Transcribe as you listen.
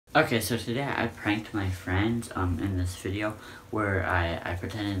Okay, so today I pranked my friend in this video where I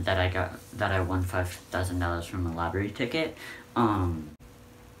pretended that I won $5,000 from a lottery ticket. I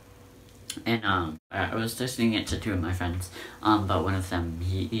was texting it to two of my friends, but one of them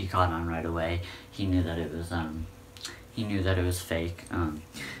he caught on right away. He knew that it was fake.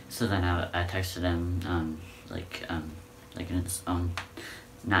 So then I texted him like in his own,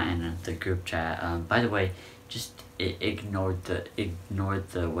 not in the group chat. By the way, just ignore the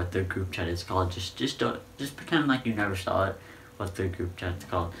what the group chat is called. Just pretend like you never saw it. What the group chat's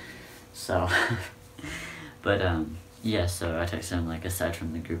called. So, but yeah. So I texted him like aside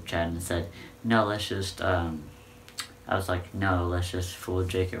from the group chat and said, no, let's just I was like, no, let's just fool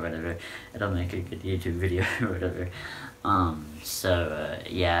Jake or whatever. It'll make a good YouTube video or whatever.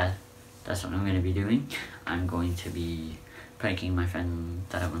 Yeah, that's what I'm gonna be doing. I'm going to be pranking my friend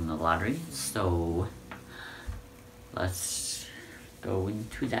that I won the lottery. So let's go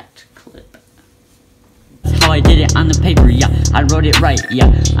into that clip. That's how I did it on the paper, yeah. I wrote it right,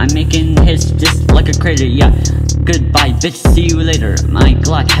 yeah. I'm making hits just like a crater, yeah. Goodbye, bitch, see you later. My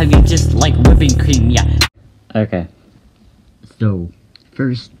Glock heavy just like whipping cream, yeah. Okay. So,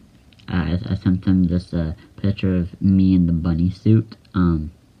 first, I sent them this picture of me in the bunny suit, and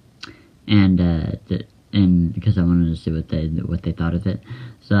because I wanted to see what they thought of it.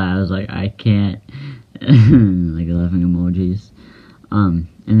 So I was like, I can't, like laughing emojis. And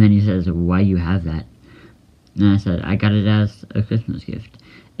then he says, why you have that? And I said, I got it as a Christmas gift.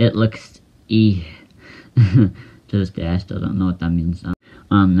 It looks to this day, I still don't know what that means. Then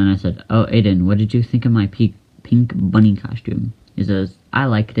I said, oh, Aiden, what did you think of my pink bunny costume? He says, I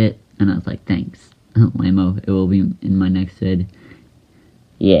liked it. And I was like, thanks. Lame-o, it will be in my next vid.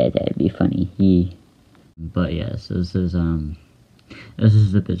 Yeah, that'd be funny. But yeah, so this is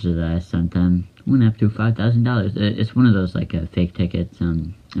the picture that I sent them. Went up to $5,000. It's one of those like fake tickets.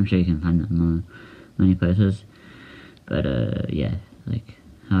 I'm sure you can find them many places. But yeah, like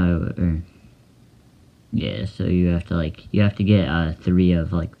yeah. So you have to get 3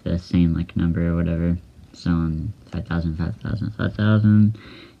 of like the same like number or whatever. So 5,000, 5,000, 5,000.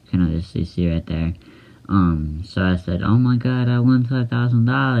 You can obviously see right there. So I said, oh my god, I won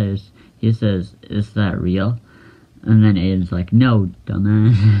 $5,000. He says, is that real? And then Aiden's like, no,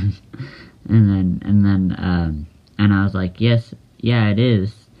 dumbass. and I was like, yes, yeah, it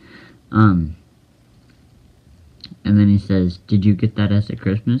is. And then he says, did you get that as a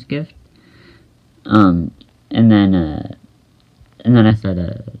Christmas gift? And then I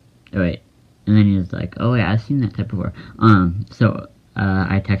said, wait. And then he was like, oh wait, I've seen that type before. So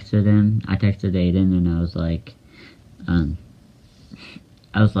I texted Aiden, and I was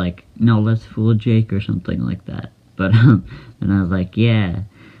like, no, let's fool Jake or something like that. But and I was like, yeah,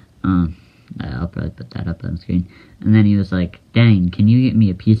 I'll probably put that up on the screen. And then he was like, dang, can you get me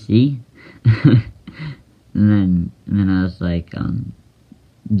a PC? and then I was like,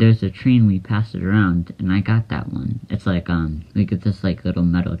 there's a tree and we pass it around, and I got that one. It's like we get this like little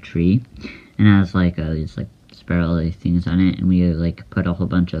metal tree, and it has like these like sparrow things on it, and we like put a whole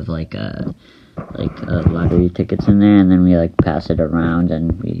bunch of like lottery tickets in there, and then we like pass it around,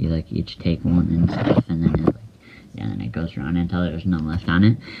 and we like each take one and stuff, and then and it goes around until there's none left on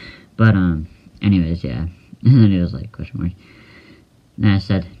it. But anyways, yeah. And then it was like question mark. And I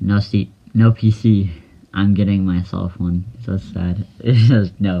said, no seat, no PC. I'm getting myself one. So sad. It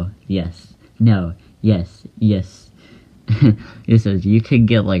says no, yes, no, yes, yes. It says you could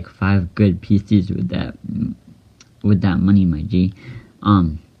get like 5 good PCs with that money, my G.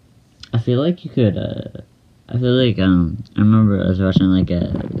 I feel like you could, I remember I was watching like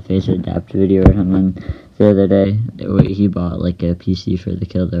a Face Adapt video or something the other day, where he bought like a PC for the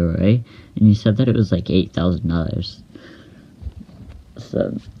Killer Roy, and he said that it was like $8,000.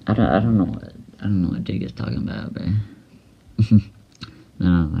 So, I don't know what Jake is talking about, but then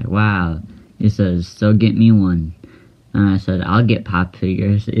I'm like, wow. He says, so get me one. And I said, I'll get pop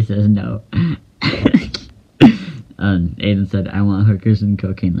figures. He says, no. Aiden said, I want hookers and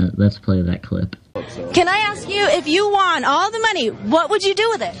cocaine. Let's play that clip. Can I ask you, if you won all the money, what would you do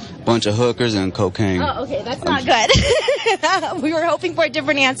with it? Bunch of hookers and cocaine. Oh, okay, that's not good. We were hoping for a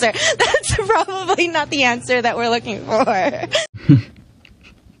different answer. That's probably not the answer that we're looking for.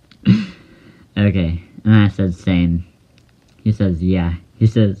 Okay, and I said same. He says, yeah. He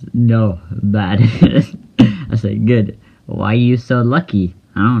says, no, bad. I said, good. Why are you so lucky?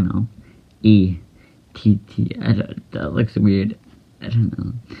 I don't know. E-T-T. That looks weird. I don't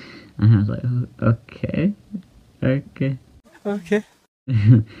know. And I was like, oh, okay. Okay. Okay.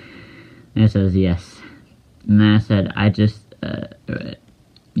 And it says yes. And then I said,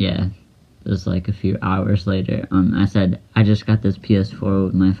 yeah. It was like a few hours later. I said, I just got this PS4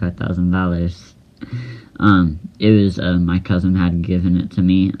 with my $5,000. It was, my cousin had given it to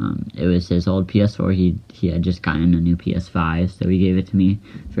me. It was his old PS4. He had just gotten a new PS5, so he gave it to me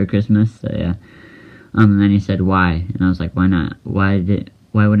for Christmas, so yeah. And then he said, why? And I was like, why not? Why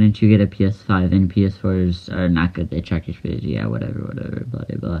wouldn't you get a PS5? And PS4s are not good. They track your speed. Yeah, whatever, blah,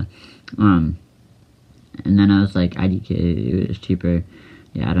 blah, blah. And then I was like, IDK, it was cheaper.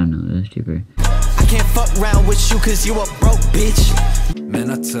 Yeah, I don't know, it was cheaper. I can't fuck around with you cause you a broke bitch. Man,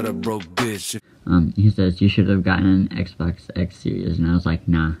 I tell a broke bitch. He says, you should have gotten an Xbox X Series. And I was like,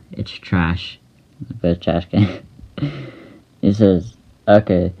 nah, it's trash. But it's trash game. He says,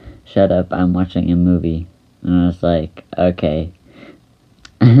 okay, shut up, I'm watching a movie. And I was like, okay.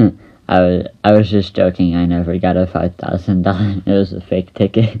 I was just joking, I never got a $5,000. It was a fake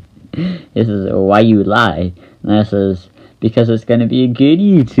ticket. He says, why you lie? And I says, because it's gonna be a good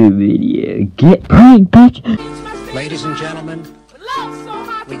YouTube video. Get pranked, bitch! Ladies and gentlemen,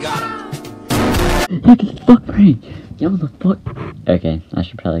 we got him. Look at the fuck prank! Yo, the fuck? Okay, I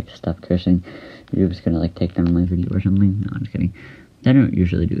should probably stop cursing. YouTube's gonna like take down my video or something. No, I'm just kidding. They don't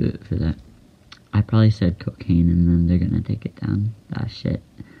usually do it for that. I probably said cocaine and then they're gonna take it down. Ah, shit.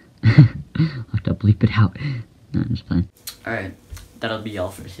 I'll have to bleep it out. No, I'm just playing. Alright, that'll be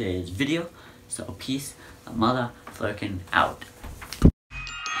all for today's video. So, peace, motherfucking out.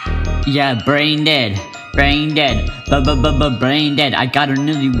 Yeah, brain dead. Brain dead. Brain dead. I got a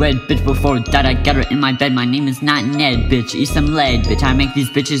newlywed bitch before that. I got her in my bed. My name is not Ned, bitch. Eat some lead, bitch. I make these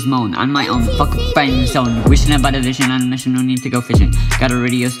bitches moan on my own. Fuck a friend zone. Wishing about a vision on a mission. No need to go fishing. Got a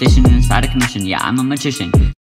radio station inside a commission. Yeah, I'm a magician.